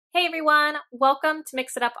welcome to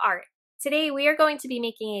Mix It Up Art. Today we are going to be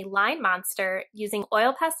making a line monster using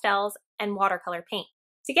oil pastels and watercolor paint.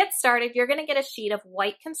 To get started, you're going to get a sheet of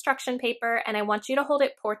white construction paper, and I want you to hold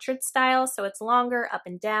it portrait style so it's longer up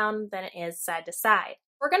and down than it is side to side.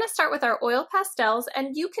 We're going to start with our oil pastels,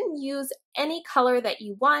 and you can use any color that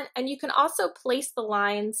you want, and you can also place the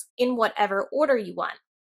lines in whatever order you want.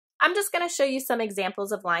 I'm just going to show you some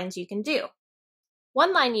examples of lines you can do.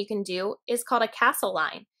 One line you can do is called a castle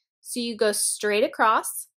line. So you go straight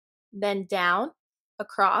across, then down,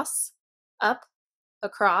 across, up,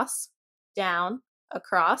 across, down,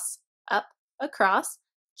 across, up, across,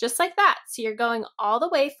 just like that. So you're going all the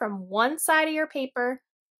way from one side of your paper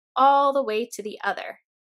all the way to the other.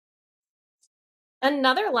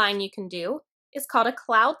 Another line you can do is called a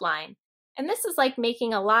cloud line. And this is like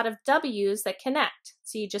making a lot of W's that connect.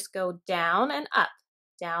 So you just go down and up,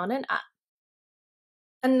 down and up.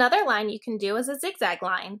 Another line you can do is a zigzag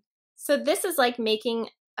line. So this is like making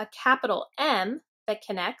a capital M that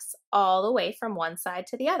connects all the way from one side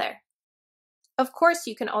to the other. Of course,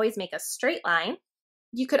 you can always make a straight line.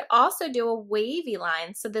 You could also do a wavy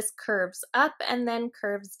line, so this curves up and then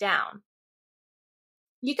curves down.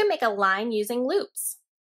 You can make a line using loops.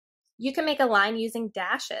 You can make a line using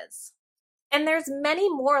dashes. And there's many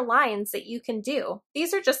more lines that you can do.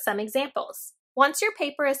 These are just some examples. Once your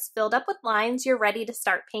paper is filled up with lines, you're ready to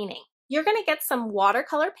start painting. You're going to get some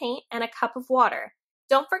watercolor paint and a cup of water.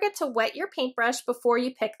 Don't forget to wet your paintbrush before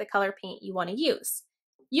you pick the color paint you want to use.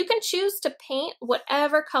 You can choose to paint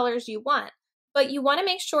whatever colors you want, but you want to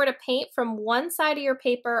make sure to paint from one side of your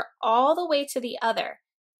paper all the way to the other.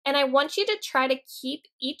 And I want you to try to keep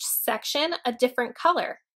each section a different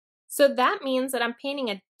color. So that means that I'm painting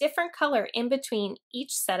a different color in between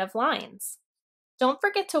each set of lines. Don't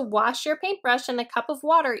forget to wash your paintbrush in a cup of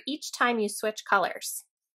water each time you switch colors.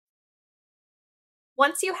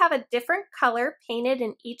 Once you have a different color painted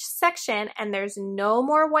in each section and there's no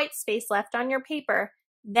more white space left on your paper,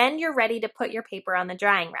 then you're ready to put your paper on the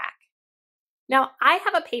drying rack. Now, I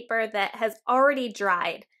have a paper that has already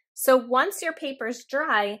dried. So once your paper's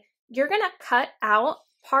dry, you're going to cut out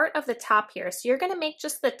part of the top here. So you're going to make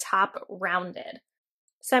just the top rounded.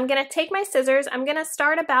 So I'm going to take my scissors. I'm going to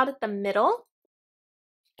start about at the middle,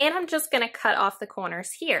 and I'm just going to cut off the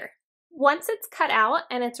corners here. Once it's cut out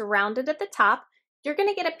and it's rounded at the top, you're going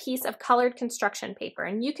to get a piece of colored construction paper,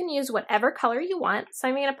 and you can use whatever color you want. So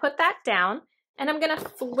I'm going to put that down, and I'm going to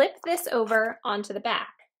flip this over onto the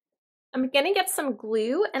back. I'm going to get some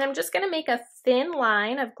glue, and I'm just going to make a thin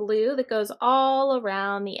line of glue that goes all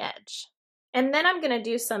around the edge. And then I'm going to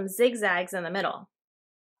do some zigzags in the middle.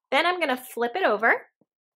 Then I'm going to flip it over,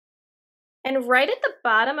 and right at the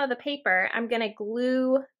bottom of the paper, I'm going to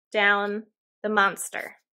glue down the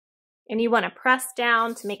monster. And you want to press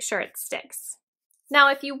down to make sure it sticks. Now,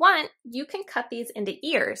 if you want, you can cut these into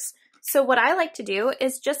ears. So what I like to do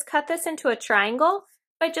is just cut this into a triangle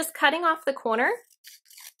by just cutting off the corner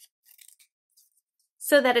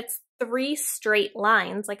so that it's 3 straight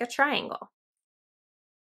lines like a triangle.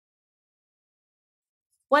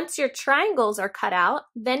 Once your triangles are cut out,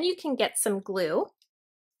 then you can get some glue,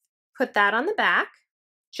 put that on the back,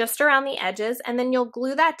 just around the edges, and then you'll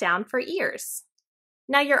glue that down for ears.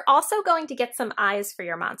 Now you're also going to get some eyes for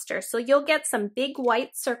your monster. So you'll get some big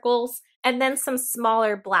white circles and then some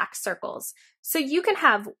smaller black circles. So you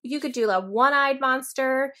could do a one-eyed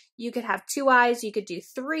monster, you could have 2 eyes, you could do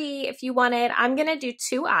 3 if you wanted. I'm gonna do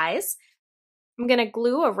 2 eyes. I'm gonna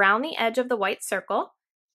glue around the edge of the white circle.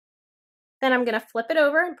 Then I'm gonna flip it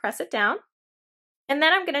over and press it down. And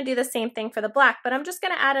then I'm gonna do the same thing for the black, but I'm just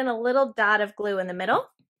gonna add in a little dot of glue in the middle.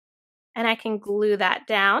 And I can glue that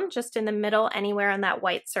down just in the middle anywhere on that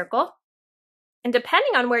white circle. And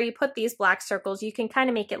depending on where you put these black circles, you can kind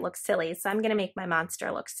of make it look silly. So I'm going to make my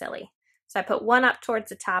monster look silly. So I put one up towards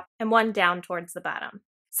the top and one down towards the bottom.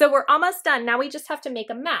 So we're almost done. Now we just have to make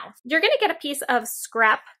a mouth. You're going to get a piece of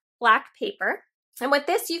scrap black paper. And with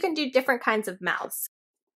this, you can do different kinds of mouths.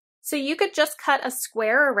 So you could just cut a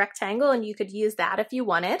square or rectangle, and you could use that if you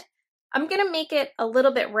wanted. I'm going to make it a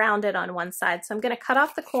little bit rounded on one side. So I'm going to cut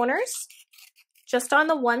off the corners just on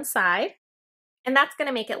the one side, and that's going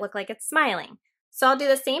to make it look like it's smiling. So I'll do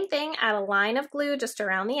the same thing, add a line of glue just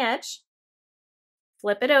around the edge,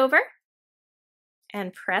 flip it over,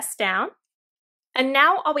 and press down. And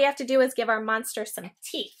now all we have to do is give our monster some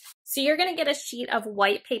teeth. So you're going to get a sheet of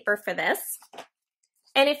white paper for this.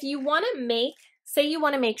 And if you want to make, say you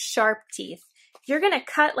want to make sharp teeth, you're going to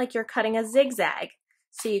cut like you're cutting a zigzag.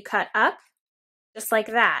 So you cut up just like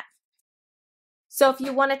that. So if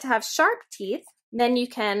you wanted to have sharp teeth, then you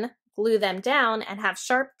can glue them down and have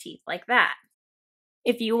sharp teeth like that.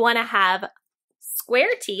 If you want to have square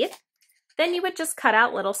teeth, then you would just cut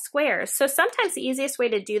out little squares. So sometimes the easiest way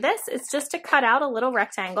to do this is just to cut out a little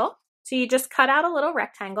rectangle. So you just cut out a little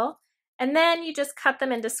rectangle and then you just cut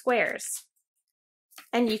them into squares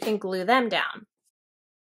and you can glue them down.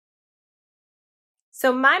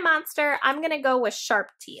 So my monster, I'm gonna go with sharp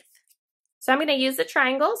teeth. So I'm gonna use the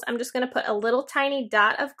triangles. I'm just gonna put a little tiny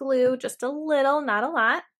dot of glue, just a little, not a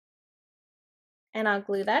lot. And I'll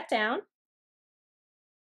glue that down.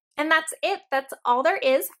 And that's it. That's all there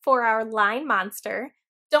is for our line monster.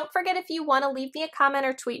 Don't forget, if you want to leave me a comment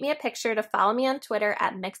or tweet me a picture, to follow me on Twitter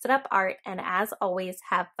at MixItUpArt. And as always,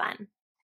 have fun.